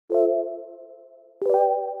Hey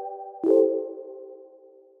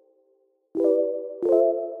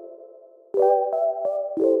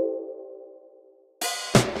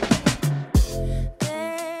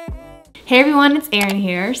everyone, it's Erin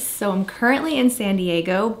here. So I'm currently in San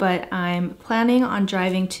Diego, but I'm planning on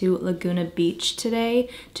driving to Laguna Beach today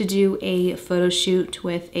to do a photo shoot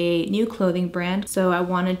with a new clothing brand. So I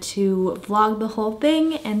wanted to vlog the whole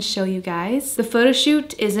thing and show you guys. The photo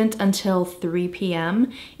shoot isn't until 3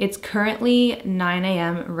 p.m. It's currently 9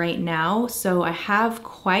 a.m. right now, so I have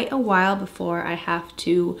quite a while before I have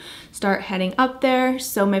to start heading up there.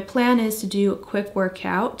 So my plan is to do a quick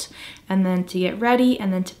workout and then to get ready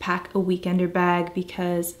and then to pack a weekender bag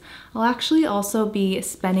because I'll actually also be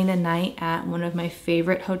spending a night at one of my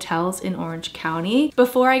favorite hotels in Orange County.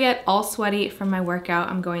 Before I get all sweaty from my workout,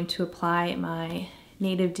 I'm going to apply my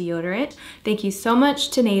Native deodorant. Thank you so much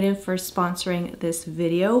to Native for sponsoring this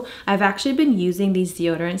video. I've actually been using these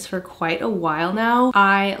deodorants for quite a while now.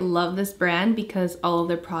 I love this brand because all of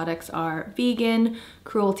their products are vegan,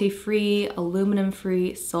 cruelty-free,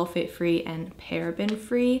 aluminum-free, sulfate-free, and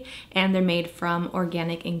paraben-free, and they're made from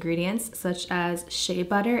organic ingredients such as shea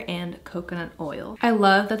butter and coconut oil. I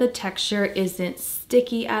love that the texture isn't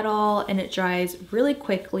sticky at all and it dries really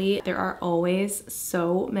quickly. There are always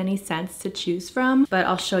so many scents to choose from, but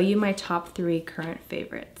I'll show you my top 3 current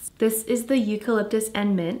favorites. This is the eucalyptus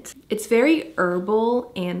and mint. It's very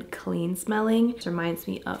herbal and clean smelling. It reminds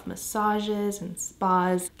me of massages and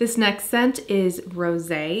spas. This next scent is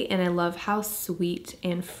rosé, and I love how sweet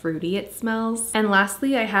and fruity it smells. And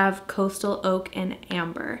lastly, I have coastal oak and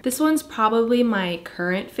amber. This one's probably my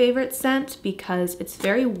current favorite scent because it's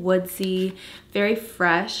very woodsy, very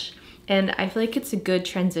fresh, and I feel like it's a good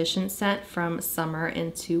transition scent from summer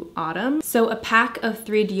into autumn. So a pack of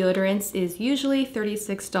 3 deodorants is usually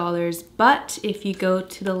 $36, but if you go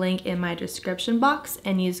to the link in my description box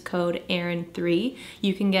and use code ERIN3,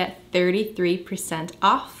 you can get 33%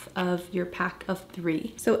 off of your pack of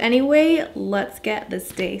 3. So anyway, let's get this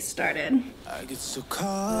day started. I get so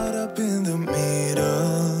caught up in the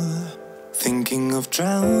middle, thinking of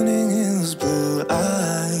drowning in those blue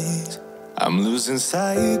eyes. I'm losing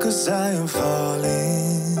sight 'cause I am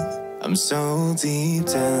falling. I'm so deep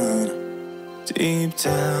down,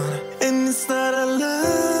 and it's not a lie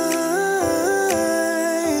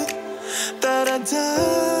that I die.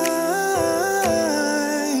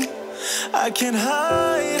 I can't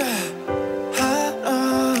hide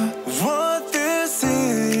what this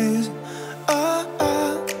is.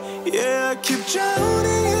 Yeah, I keep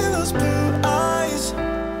drowning in those blue eyes,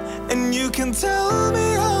 and you can tell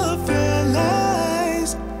me all of your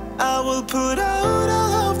lies. I will put out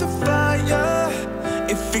all of the fire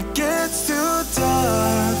if it gets too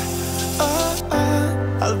dark.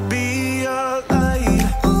 I'll be your light.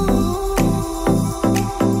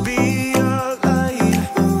 Be your light.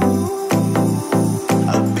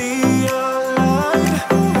 I'll be your light.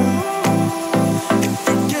 If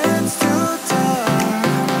it gets too dark,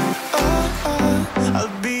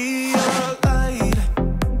 I'll be your light.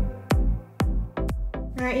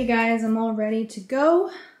 Alright you guys, I'm all ready to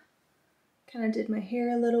go. Kind of did my hair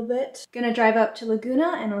a little bit. Gonna drive up to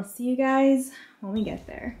Laguna and I'll see you guys when we get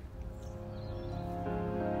there.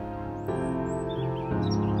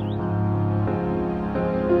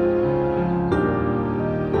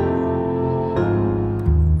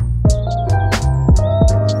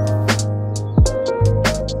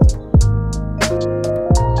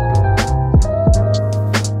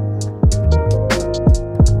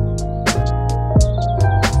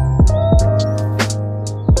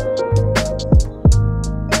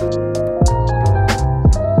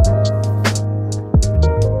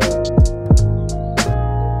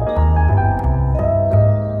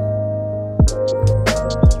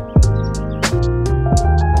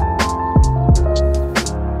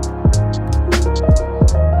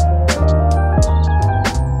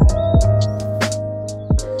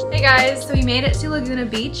 So we made it to Laguna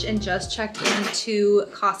Beach and just checked into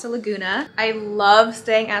Casa Laguna. I love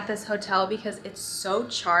staying at this hotel because it's so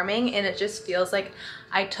charming and it just feels like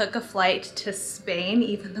I took a flight to Spain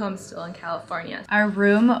even though I'm still in California. Our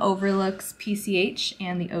room overlooks PCH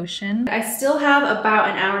and the ocean. I still have about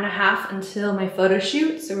an hour and a half until my photo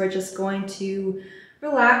shoot, so we're just going to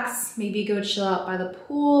relax, maybe go chill out by the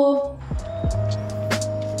pool.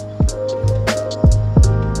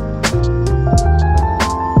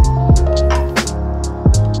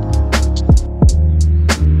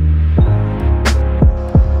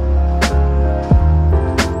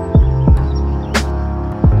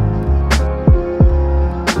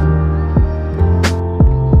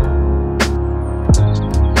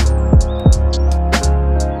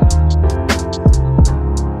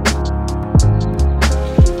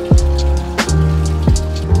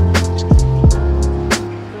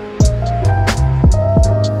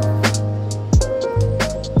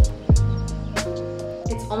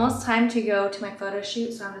 time to go to my photo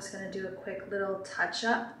shoot, so I'm just gonna do a quick little touch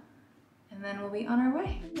up and then we'll be on our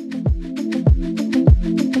way.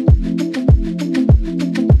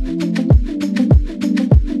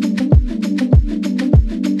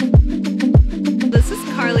 This is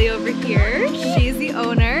Carly over here. She's the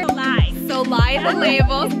owner. Solai the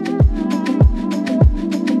Label.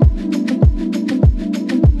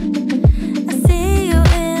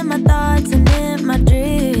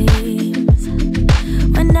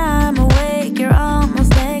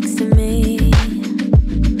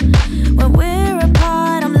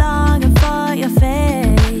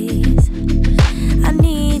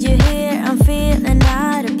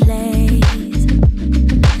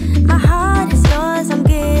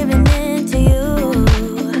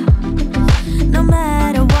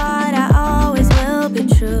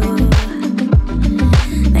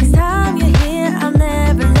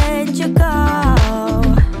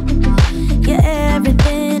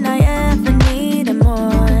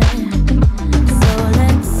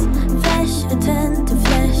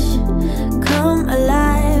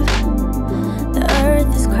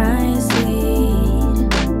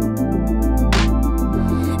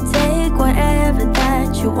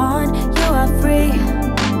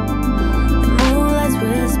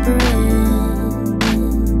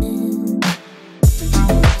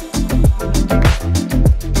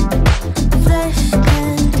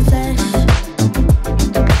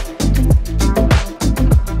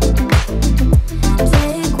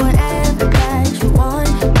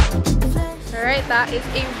 That is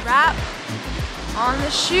a wrap on the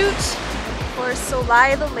shoot for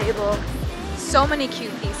Solai the Label. So many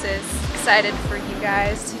cute pieces. Excited for you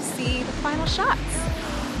guys to see the final shots.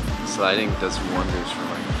 Sliding does wonders for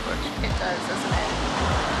my complexion. It does, doesn't it?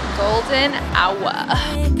 Golden hour.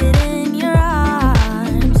 Get in your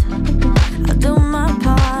arms. I'll do my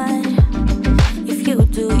part if you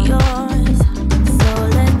do yours. So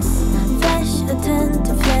let's flesh attend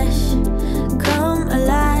to flesh. Come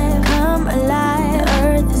alive, come alive. The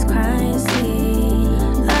earth is crying sweet.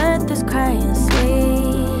 Earth is crying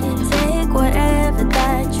sweet. Take whatever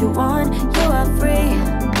that you want. You are free.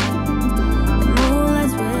 The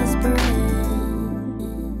moonlight's whispering.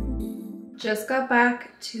 Just got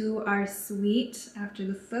back to our suite after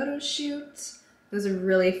the photo shoot. It was a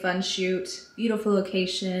really fun shoot, beautiful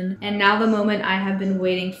location, and now the moment I have been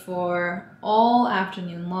waiting for all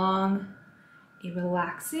afternoon long, a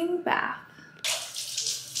relaxing bath.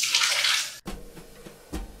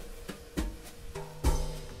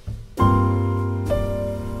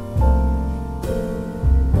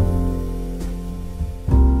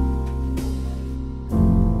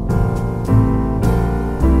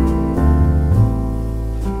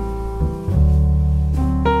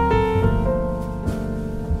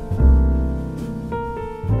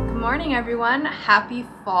 Morning everyone, happy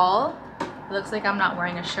fall. It looks like I'm not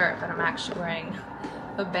wearing a shirt, but I'm actually wearing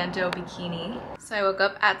a bento bikini. So I woke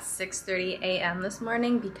up at 6:30 a.m. this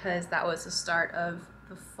morning because that was the start of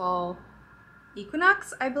the fall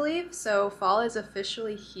equinox, I believe. So fall is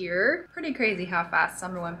officially here. Pretty crazy how fast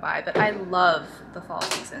summer went by, but I love the fall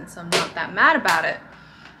season, so I'm not that mad about it.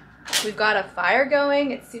 We've got a fire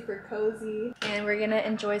going, it's super cozy, and we're gonna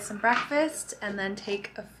enjoy some breakfast and then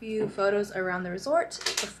take a few photos around the resort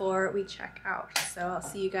before we check out. So I'll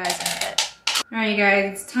see you guys in a bit. All right, you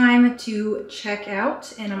guys, it's time to check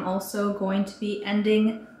out, and I'm also going to be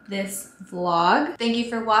ending this vlog. Thank you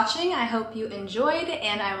for watching. I hope you enjoyed,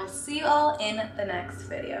 and I will see you all in the next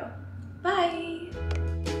video. Bye.